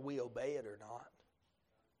whether we obey it or not.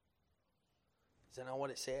 Is that not what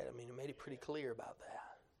it said? I mean, it made it pretty clear about that.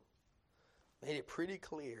 Made it pretty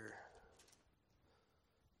clear.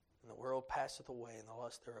 And the world passeth away and the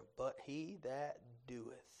lust thereof, but he that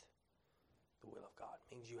doeth the will of God.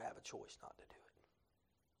 Means you have a choice not to do it.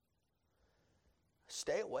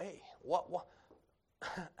 Stay away. What?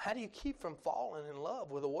 How do you keep from falling in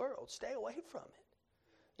love with the world? Stay away from it.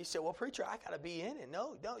 You say, well, preacher, I got to be in it.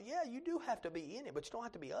 No, yeah, you do have to be in it, but you don't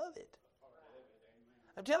have to be of it.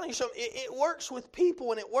 I'm telling you something. It works with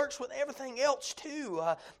people and it works with everything else too.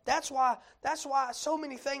 That's why so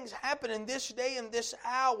many things happen in this day and this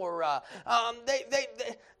hour.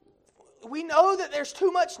 We know that there's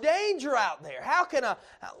too much danger out there. How can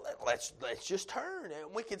let's just turn.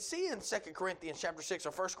 And we can see in 2 Corinthians chapter 6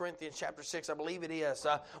 or 1 Corinthians chapter 6, I believe it is,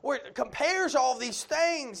 where it compares all these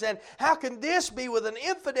things. And how can this be with an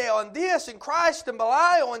infidel and this and Christ and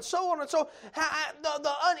Belial and so on and so on.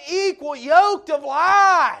 The unequal yoke of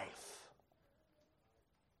life.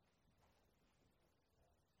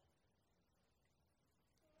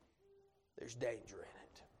 There's danger in it.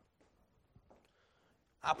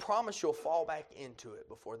 I promise you'll fall back into it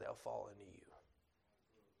before they'll fall into you.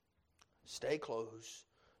 Stay close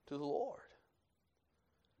to the Lord.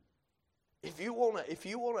 If you want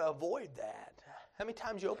to avoid that, how many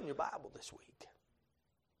times you open your Bible this week?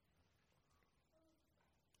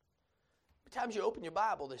 How many times you open your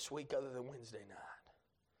Bible this week other than Wednesday night?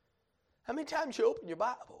 How many times you open your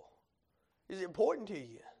Bible? Is it important to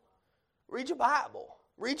you? Read your Bible.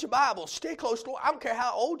 Read your Bible. Stay close to the Lord. I don't care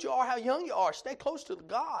how old you are, how young you are. Stay close to the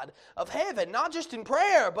God of heaven, not just in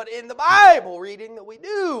prayer, but in the Bible reading that we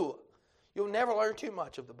do. You'll never learn too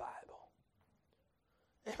much of the Bible.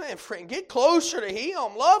 Amen, friend. Get closer to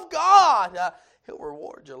Him. Love God. He'll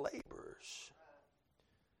reward your labors.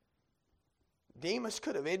 Demas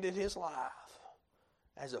could have ended his life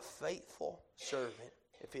as a faithful servant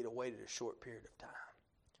if he'd have waited a short period of time.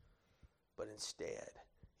 But instead,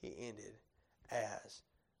 he ended as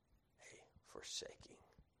a forsaking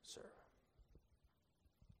servant.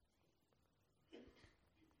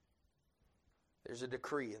 There's a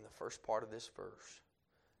decree in the first part of this verse.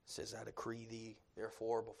 It says, I decree thee,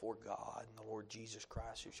 therefore, before God and the Lord Jesus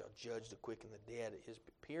Christ, who shall judge the quick and the dead at His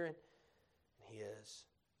appearing and His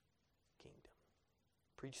kingdom.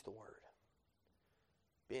 Preach the word.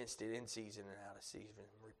 Be instead in season and out of season.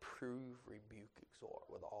 Reprove, rebuke, exhort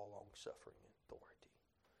with all long-suffering and authority.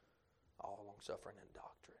 All long-suffering and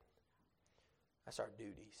doctrine. That's our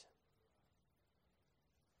duties.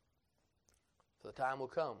 For the time will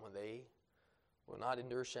come when they will not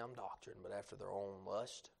endure sound doctrine, but after their own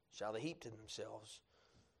lust shall they heap to themselves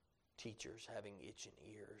teachers having itching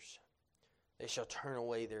ears. They shall turn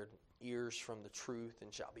away their ears from the truth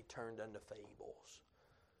and shall be turned unto fables.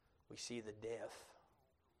 We see the deaf.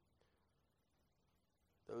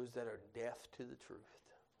 Those that are deaf to the truth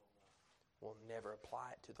will never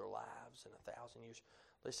apply it to their lives in 1,000 years.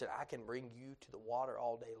 Listen, I can bring you to the water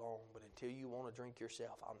all day long, but until you want to drink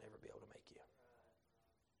yourself, I'll never be able to make you.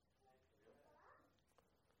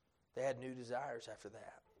 They had new desires after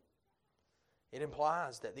that. It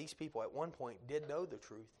implies that these people at one point did know the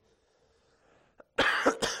truth.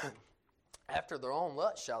 After their own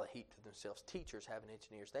lust shall they heap to themselves teachers having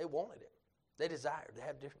itching ears. They wanted it. They desired. They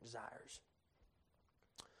have different desires.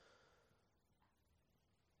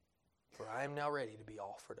 For I am now ready to be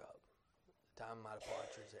offered up. The time of my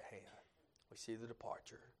departure is at hand. We see the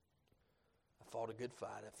departure. I fought a good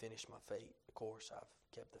fight. I finished my faith. Of course, I've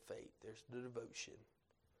kept the faith. There's the devotion.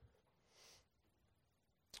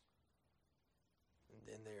 And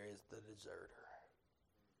then there is the deserter.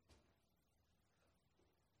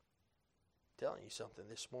 I'm telling you something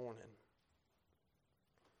this morning.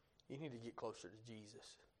 You need to get closer to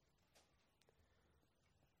Jesus.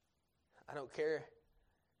 I don't care.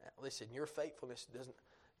 Listen, your faithfulness doesn't.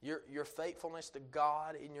 Your faithfulness to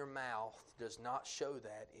God in your mouth does not show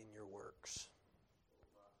that in your works.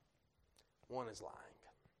 One is lying.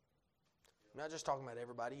 I'm not just talking about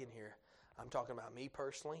everybody in here. I'm talking about me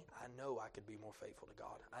personally. I know I could be more faithful to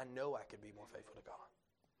God. I know I could be more faithful to God.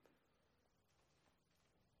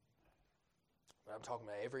 But I'm talking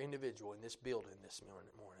about every individual in this building this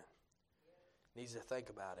morning needs to think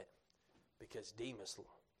about it, because Demas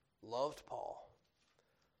loved Paul.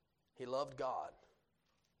 He loved God,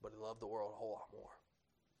 but he loved the world a whole lot more.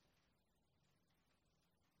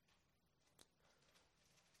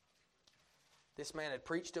 This man had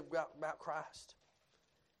preached about Christ.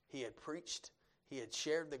 He had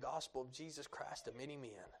shared the gospel of Jesus Christ to many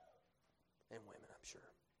men and women, I'm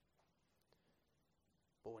sure.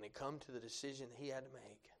 But when it come to the decision that he had to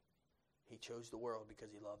make, he chose the world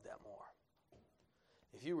because he loved that more.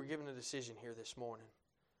 If you were given a decision here this morning,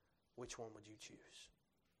 which one would you choose?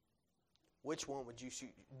 Which one would you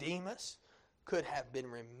choose? Demas could have been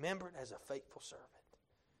remembered as a faithful servant,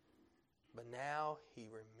 but now he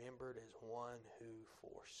remembered as one who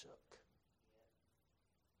forsook.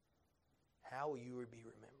 How will you be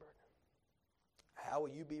remembered? How will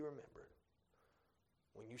you be remembered?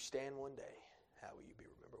 When you stand one day, how will you be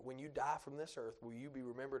remembered? When you die from this earth, will you be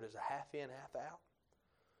remembered as a half in, half out?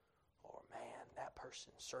 Or, man, that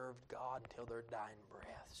person served God until their dying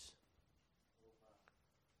breaths.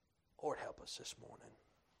 Lord, help us this morning.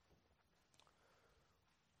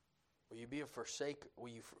 Will you be a forsake? Will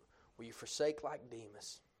you forsake like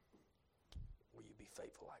Demas? Will you be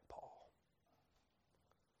faithful like Paul?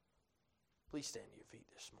 Please stand to your feet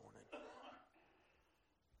this morning.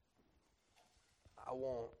 I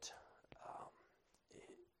want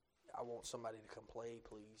somebody to come play,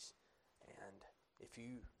 please. And if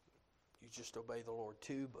you just obey the Lord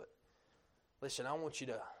too. But listen, I want you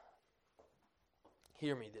to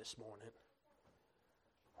hear me this morning.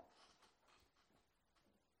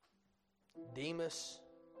 Demas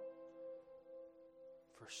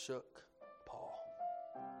forsook Paul.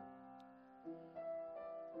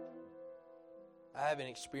 I haven't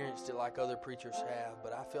experienced it like other preachers have,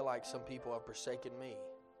 but I feel like some people have forsaken me.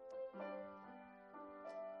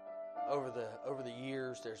 Over the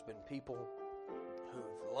years, there's been people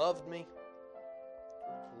who've loved me,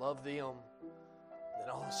 loved them, then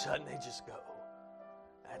all of a sudden they just go.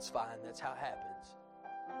 That's fine. That's how it happens.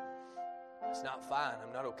 It's not fine.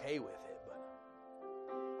 I'm not okay with it.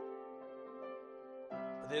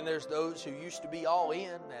 But then there's those who used to be all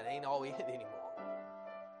in that ain't all in anymore.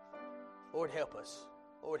 Lord, help us.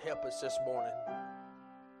 Lord, help us this morning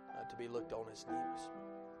not to be looked on as Demas.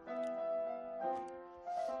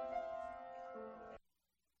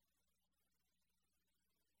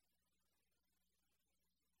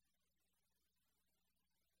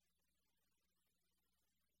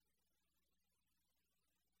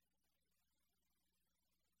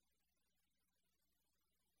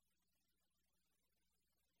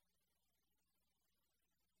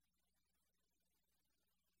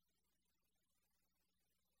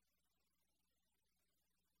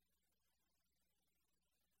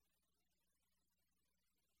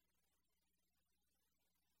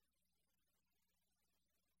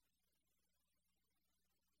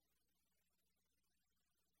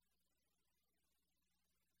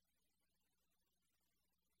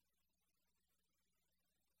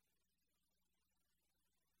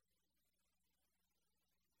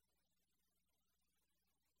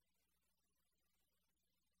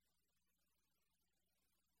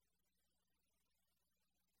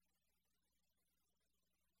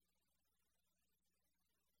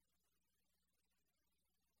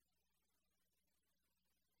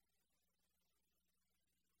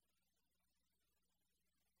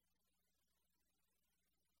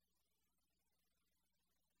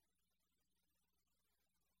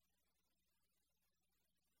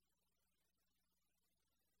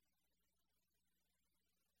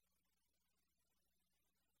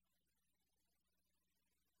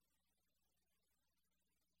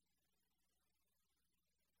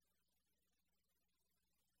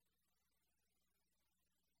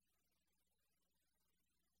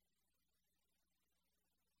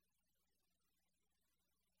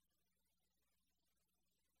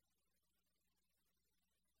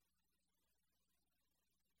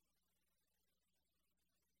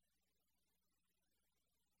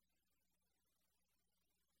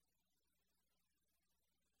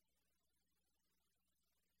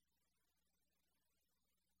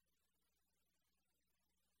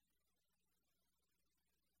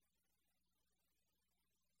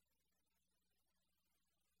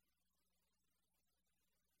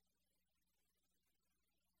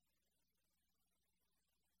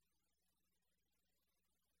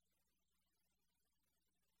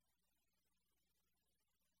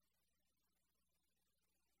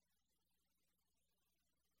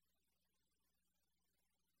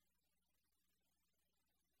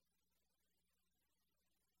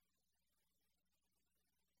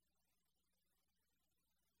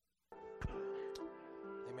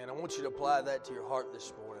 I want you to apply that to your heart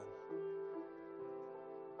this morning.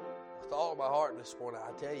 With all of my heart this morning,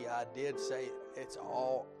 I tell you, I did say it's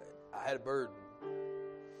all, I had a burden.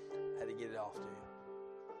 I had to get it off to you.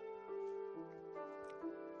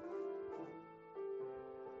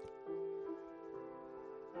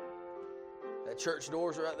 That church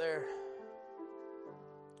door's right there.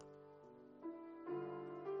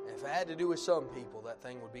 And if it had to do with some people, that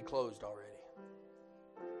thing would be closed already.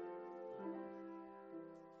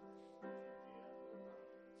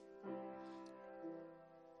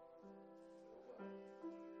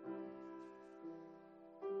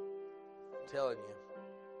 I'm telling you,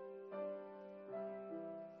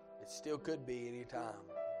 it still could be any time.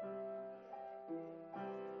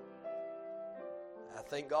 I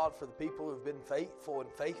thank God for the people who've been faithful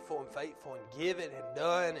and faithful and faithful and given and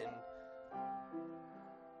done and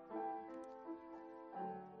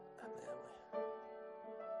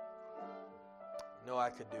I know I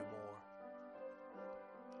could do more.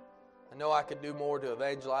 I know I could do more to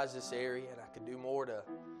evangelize this area, and I could do more to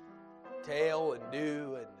tell and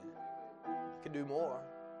do, and I could do more.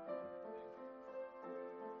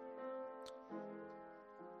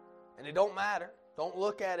 And it don't matter. Don't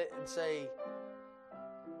look at it and say,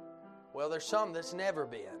 well, there's some that's never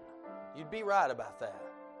been. You'd be right about that.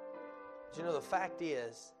 But you know, the fact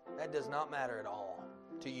is, that does not matter at all.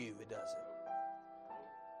 To you, it doesn't.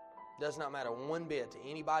 It does not matter one bit to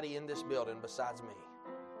anybody in this building besides me.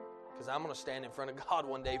 Because I'm going to stand in front of God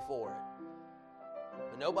one day for it.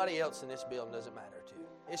 But nobody else in this building doesn't matter to.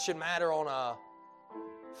 It should matter on a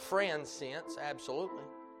friend sense, absolutely.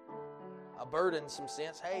 A burdensome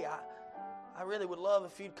sense. Hey, I really would love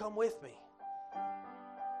if you'd come with me.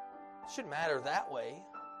 It shouldn't matter that way.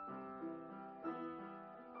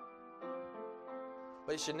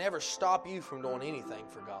 But it should never stop you from doing anything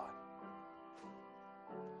for God.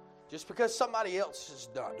 Just because somebody else is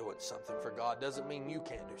not doing something for God doesn't mean you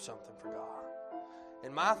can't do something for God.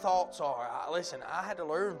 And my thoughts are, listen, I had to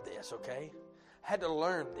learn this, okay? I had to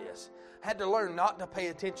learn this. I had to learn not to pay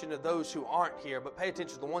attention to those who aren't here, but pay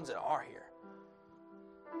attention to the ones that are here.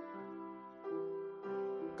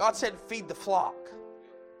 God said, feed the flock.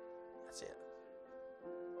 That's it.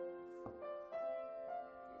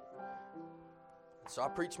 So I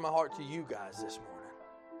preach my heart to you guys this morning.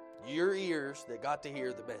 Your ears that got to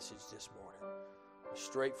hear the message this morning was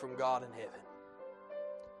straight from God in heaven.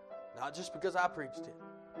 Not just because I preached it.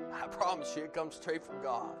 I promise you it comes straight from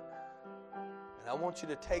God. And I want you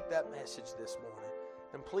to take that message this morning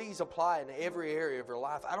and please apply it in every area of your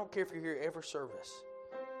life. I don't care if you're here every service.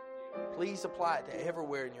 Please apply it to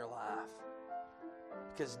everywhere in your life.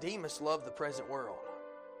 Because Demas loved the present world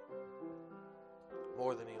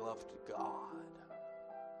more than he loved God.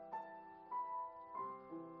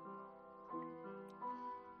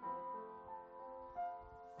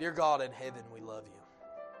 Dear God in heaven, we love you.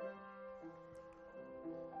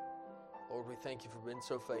 Lord, we thank you for being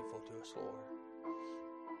so faithful to us, Lord.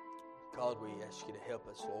 God, we ask you to help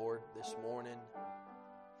us, Lord, this morning.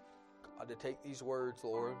 God, to take these words,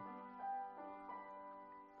 Lord.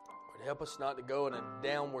 Lord, help us not to go in a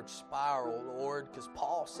downward spiral, Lord, because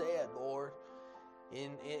Paul said, Lord,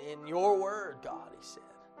 in your word, God, he said,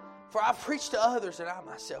 for I preach to others and I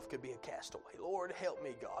myself could be a castaway. Lord, help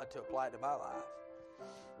me, God, to apply it to my life.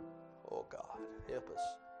 Oh, God, help us.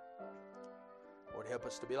 Lord, help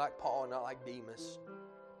us to be like Paul and not like Demas.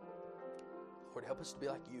 Lord, help us to be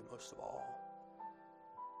like you most of all.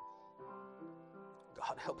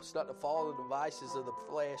 God, help us not to follow the devices of the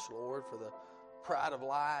flesh, Lord, for the pride of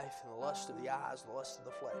life and the lust of the eyes and the lust of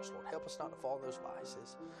the flesh. Lord, help us not to follow those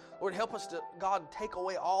vices. Lord, help us to, God, take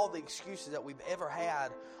away all the excuses that we've ever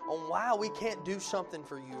had on why we can't do something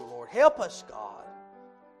for you, Lord. Help us, God.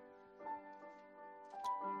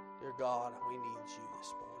 Dear God, we need you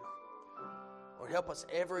this morning. Lord, help us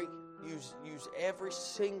use every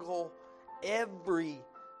single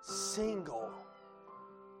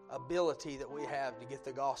ability that we have to get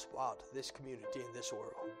the gospel out to this community and this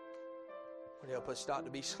world. Lord, help us not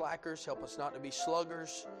to be slackers. Help us not to be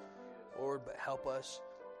sluggers, Lord, but help us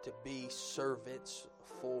to be servants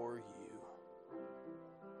for you.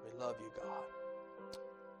 We love you, God.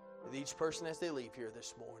 With each person as they leave here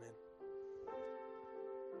this morning,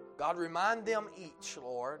 God, remind them each,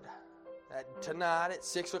 Lord, that tonight at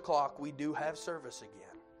 6 o'clock we do have service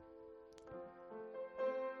again.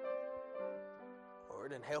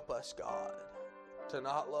 Lord, and help us, God, to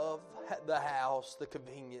not love the house, the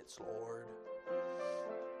convenience, Lord,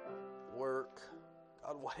 work,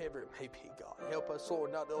 God, whatever it may be, God. Help us,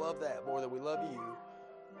 Lord, not to love that more than we love you.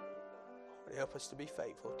 Lord, help us to be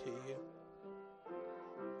faithful to you.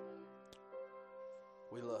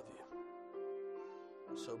 We love you.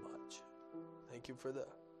 so much. Thank you for the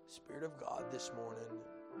Spirit of God this morning.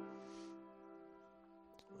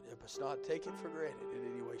 Help us not take it for granted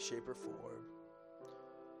in any way, shape, or form.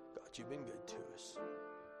 God, you've been good to us.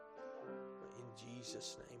 In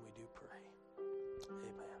Jesus' name.